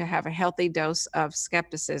to have a healthy dose of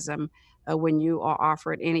skepticism when you are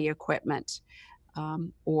offered any equipment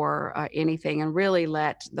or anything, and really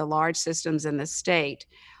let the large systems in the state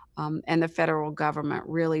and the federal government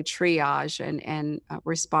really triage and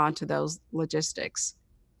respond to those logistics.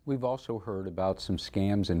 We've also heard about some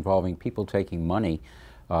scams involving people taking money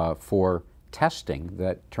for testing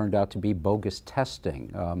that turned out to be bogus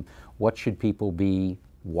testing. What should people be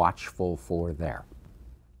watchful for there?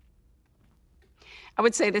 I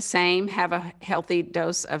would say the same. Have a healthy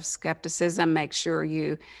dose of skepticism. Make sure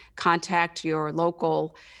you contact your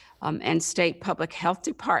local and state public health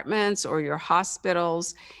departments or your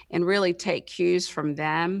hospitals and really take cues from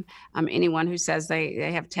them. Anyone who says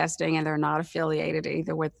they have testing and they're not affiliated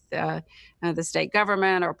either with the state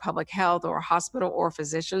government or public health or hospital or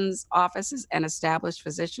physician's offices, an established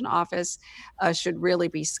physician office should really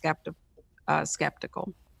be skeptical.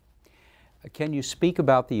 Can you speak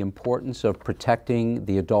about the importance of protecting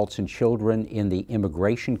the adults and children in the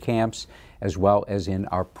immigration camps as well as in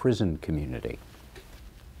our prison community?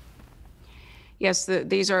 Yes,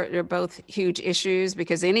 these are both huge issues,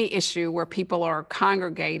 because any issue where people are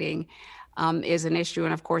congregating is an issue.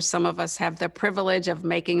 And of course, some of us have the privilege of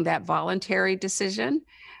making that voluntary decision,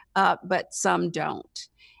 but some don't.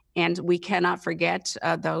 And we cannot forget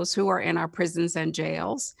those who are in our prisons and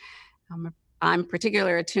jails. I'm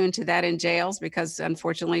particularly attuned to that in jails because,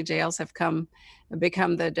 unfortunately, jails have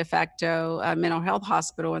become the de facto mental health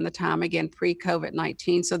hospital in the time, again,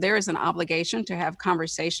 pre-COVID-19. So there is an obligation to have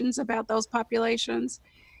conversations about those populations.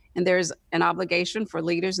 And there's an obligation for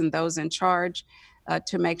leaders and those in charge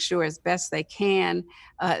to make sure as best they can,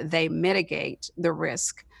 they mitigate the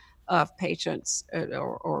risk of patients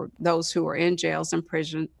or those who are in jails and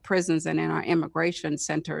prisons and in our immigration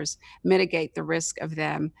centers, mitigate the risk of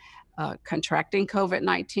them contracting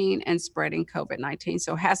COVID-19 and spreading COVID-19.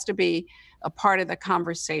 So it has to be a part of the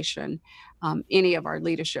conversation, any of our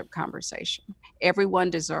leadership conversation. Everyone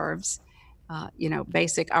deserves,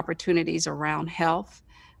 basic opportunities around health.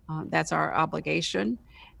 That's our obligation.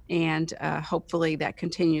 and hopefully that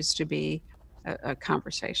continues to be a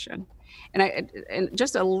conversation. And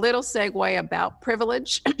just a little segue about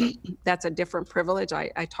privilege. That's a different privilege.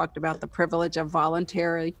 I talked about the privilege of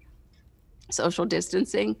voluntary social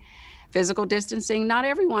distancing, physical distancing. Not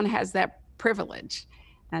everyone has that privilege.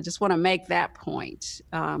 I just want to make that point.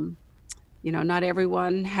 Not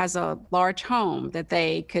everyone has a large home that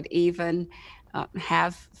they could even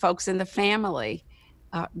have folks in the family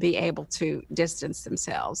be able to distance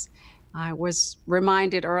themselves. I was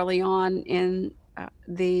reminded early on in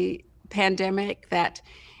the pandemic that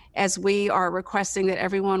as we are requesting that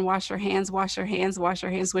everyone wash their hands, wash their hands, wash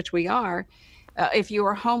their hands, which we are, if you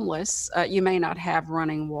are homeless, you may not have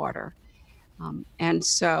running water. And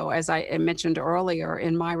so, as I mentioned earlier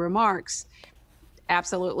in my remarks,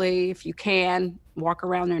 absolutely, if you can, walk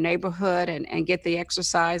around their neighborhood and get the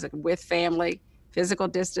exercise with family, physical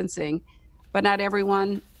distancing. But not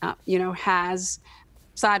everyone, has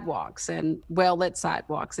sidewalks and well-lit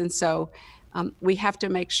sidewalks. And so we have to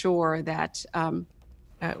make sure that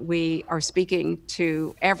we are speaking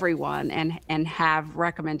to everyone and have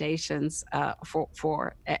recommendations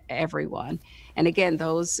for everyone. And again,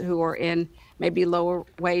 those who are in maybe lower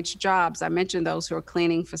wage jobs, I mentioned those who are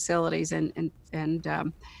cleaning facilities and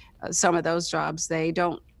some of those jobs, they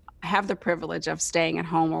don't have the privilege of staying at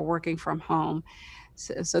home or working from home.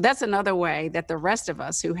 So that's another way that the rest of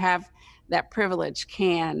us who have that privilege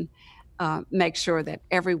can make sure that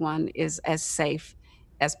everyone is as safe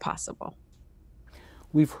as possible.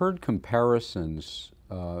 We've heard comparisons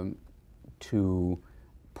to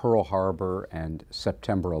Pearl Harbor and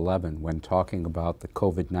September 11 when talking about the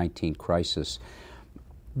COVID-19 crisis.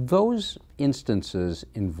 Those instances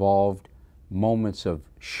involved moments of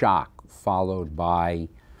shock followed by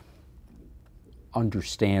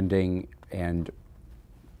understanding and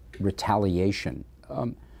retaliation.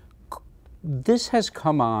 This has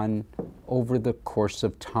come on over the course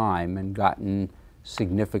of time and gotten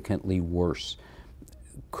significantly worse.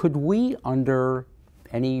 Could we, under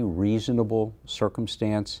any reasonable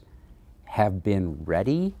circumstance, have been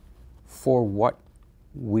ready for what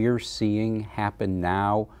we're seeing happen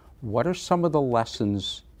now? What are some of the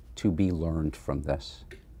lessons to be learned from this?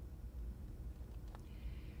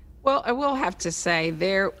 Well, I will have to say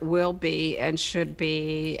there will be and should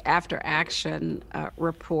be after action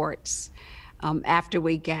reports after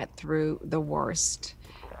we get through the worst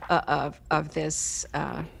of this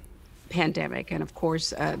pandemic. And of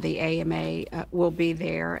course, the AMA will be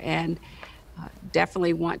there and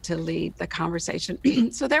definitely want to lead the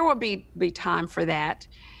conversation. So there will be time for that.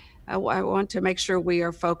 I want to make sure we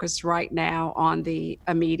are focused right now on the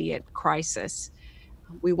immediate crisis.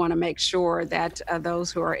 We want to make sure that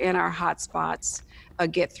those who are in our hotspots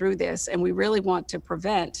get through this. And we really want to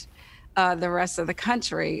prevent the rest of the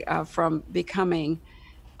country from becoming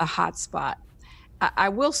a hotspot. I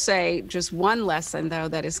will say just one lesson, though,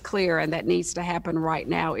 that is clear and that needs to happen right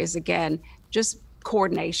now is, again, just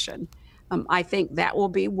coordination. I think that will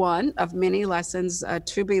be one of many lessons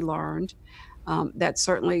to be learned, that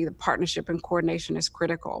certainly the partnership and coordination is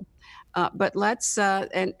critical. But let's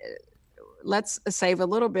save a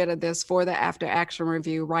little bit of this for the after action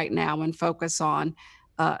review right now and focus on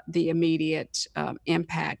the immediate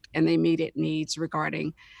impact and the immediate needs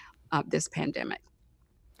regarding this pandemic.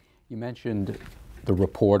 You mentioned the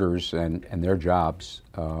reporters and their jobs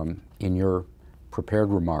in your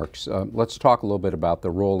prepared remarks. Let's talk a little bit about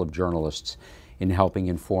the role of journalists in helping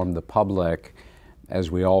inform the public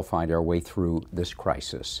as we all find our way through this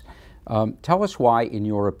crisis. Tell us why, in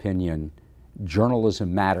your opinion,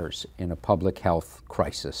 journalism matters in a public health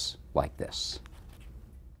crisis like this.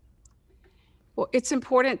 Well, it's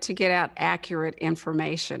important to get out accurate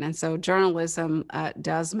information, and so journalism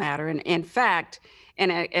does matter. And in fact,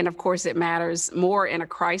 and of course, it matters more in a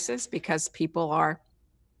crisis because people are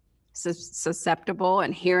susceptible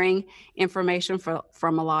and hearing information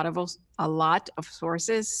from a lot of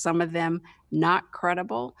sources, some of them not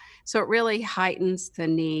credible. So it really heightens the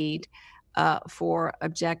need for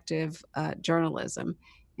objective journalism.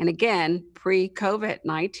 And again,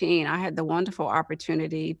 pre-COVID-19, I had the wonderful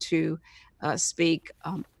opportunity to speak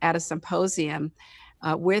at a symposium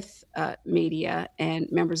with media and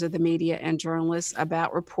members of the media and journalists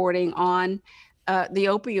about reporting on the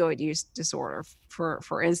opioid use disorder,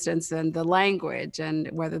 for instance, and the language and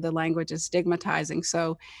whether the language is stigmatizing.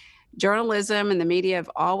 So journalism and the media have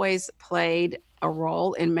always played a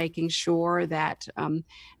role in making sure that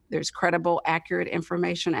there's credible, accurate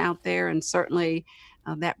information out there, and certainly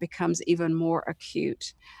that becomes even more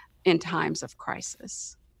acute in times of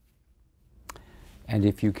crisis. And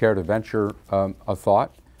if you care to venture a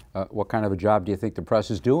thought, what kind of a job do you think the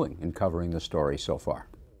press is doing in covering the story so far?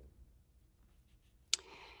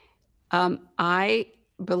 I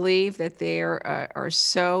believe that there are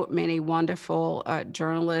so many wonderful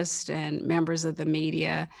journalists and members of the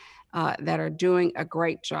media that are doing a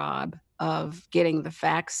great job of getting the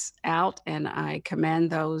facts out, and I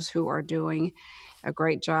commend those who are doing a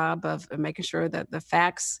great job of making sure that the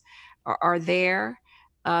facts are there.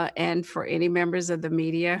 And for any members of the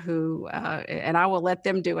media who, and I will let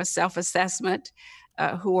them do a self assessment,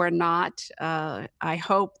 who are not, I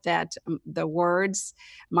hope that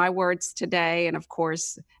my words today, and of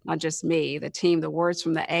course, not just me, the team, the words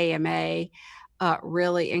from the AMA,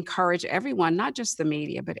 really encourage everyone, not just the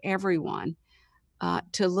media, but everyone,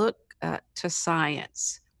 to look to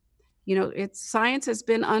science. You know, science has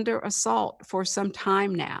been under assault for some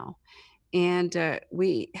time now, and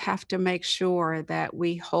we have to make sure that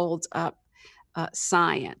we hold up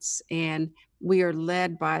science and we are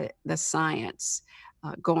led by the science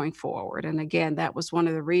going forward. And again, that was one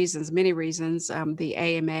of the reasons, many reasons, the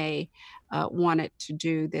AMA wanted to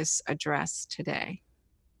do this address today.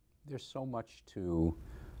 There's so much to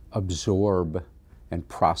absorb and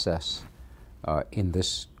process in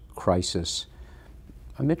this crisis.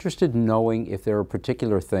 I'm interested in knowing if there are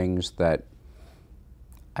particular things that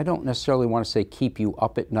I don't necessarily want to say keep you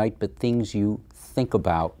up at night, but things you think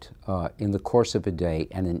about in the course of a day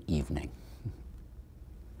and an evening.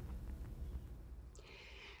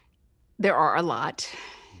 There are a lot.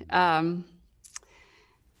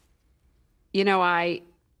 You know, I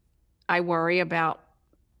worry about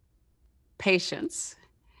patients.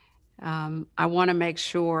 I want to make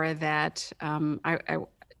sure that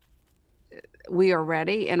we are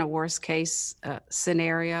ready in a worst case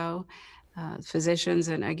scenario. Physicians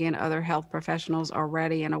and again, other health professionals are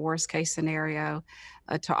ready in a worst case scenario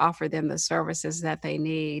to offer them the services that they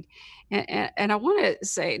need. And I want to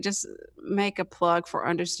say, just make a plug for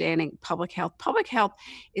understanding public health. Public health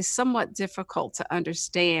is somewhat difficult to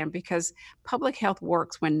understand because public health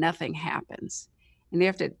works when nothing happens. And you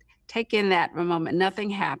have to take in that moment, nothing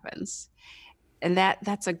happens. And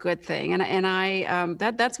that's a good thing. And I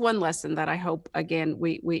that's one lesson that I hope again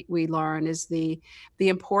we learn is the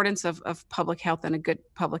importance of public health and a good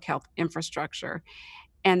public health infrastructure,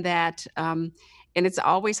 and that and it's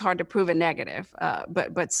always hard to prove a negative,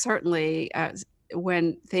 but certainly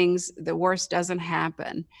when the worst doesn't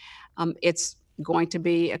happen, it's going to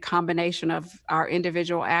be a combination of our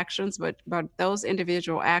individual actions, but those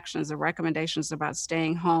individual actions, the recommendations about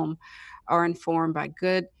staying home, are informed by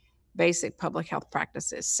good basic public health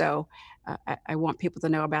practices. So I want people to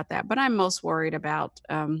know about that. But I'm most worried about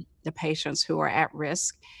the patients who are at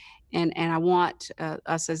risk. And I want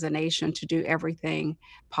us as a nation to do everything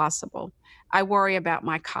possible. I worry about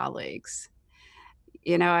my colleagues.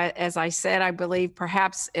 You know, as I said, I believe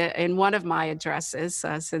perhaps in one of my addresses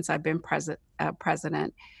since I've been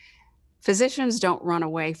president, physicians don't run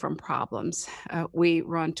away from problems. We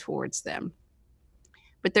run towards them.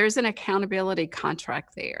 But there's an accountability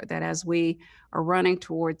contract there that as we are running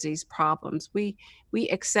towards these problems, we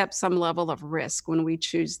accept some level of risk when we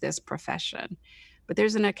choose this profession. But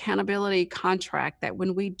there's an accountability contract that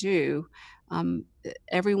when we do,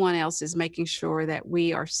 everyone else is making sure that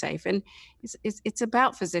we are safe. And it's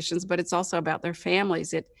about physicians, but it's also about their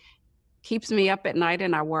families. It keeps me up at night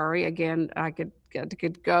and I worry. Again, I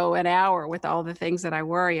could go an hour with all the things that I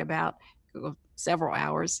worry about, several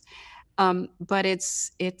hours. But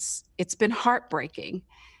it's been heartbreaking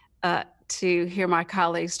to hear my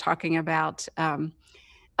colleagues talking about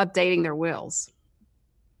updating their wills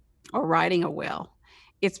or writing a will.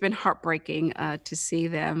 It's been heartbreaking to see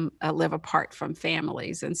them live apart from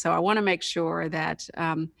families. And so I want to make sure that,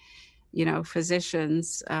 you know,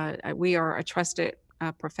 physicians, we are a trusted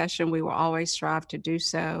profession. We will always strive to do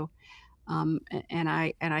so. And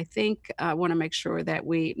I think I want to make sure that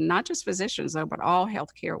we, not just physicians though, but all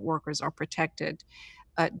healthcare workers are protected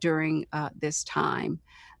during this time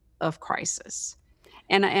of crisis.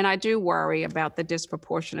 And I do worry about the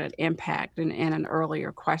disproportionate impact in an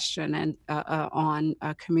earlier question and on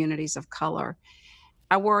communities of color.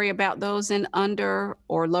 I worry about those in under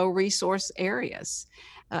or low resource areas.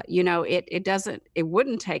 You know, it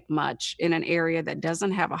wouldn't take much in an area that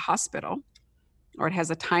doesn't have a hospital, or it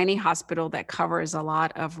has a tiny hospital that covers a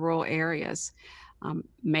lot of rural areas,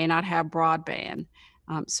 may not have broadband.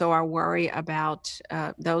 So I worry about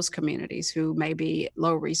those communities who may be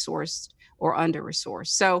low resourced or under resourced.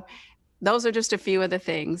 So those are just a few of the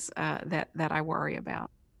things that I worry about.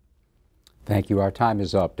 Thank you. Our time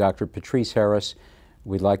is up. Dr. Patrice Harris,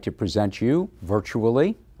 we'd like to present you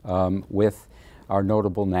virtually with our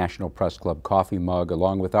notable National Press Club coffee mug,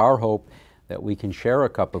 along with our hope that we can share a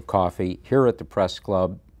cup of coffee here at the Press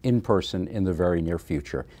Club in person in the very near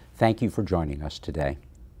future. Thank you for joining us today.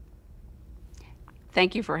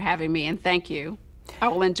 Thank you for having me, and thank you. I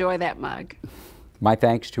will enjoy that mug. My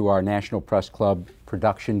thanks to our National Press Club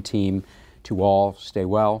production team. To all, stay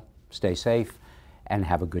well, stay safe, and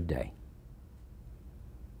have a good day.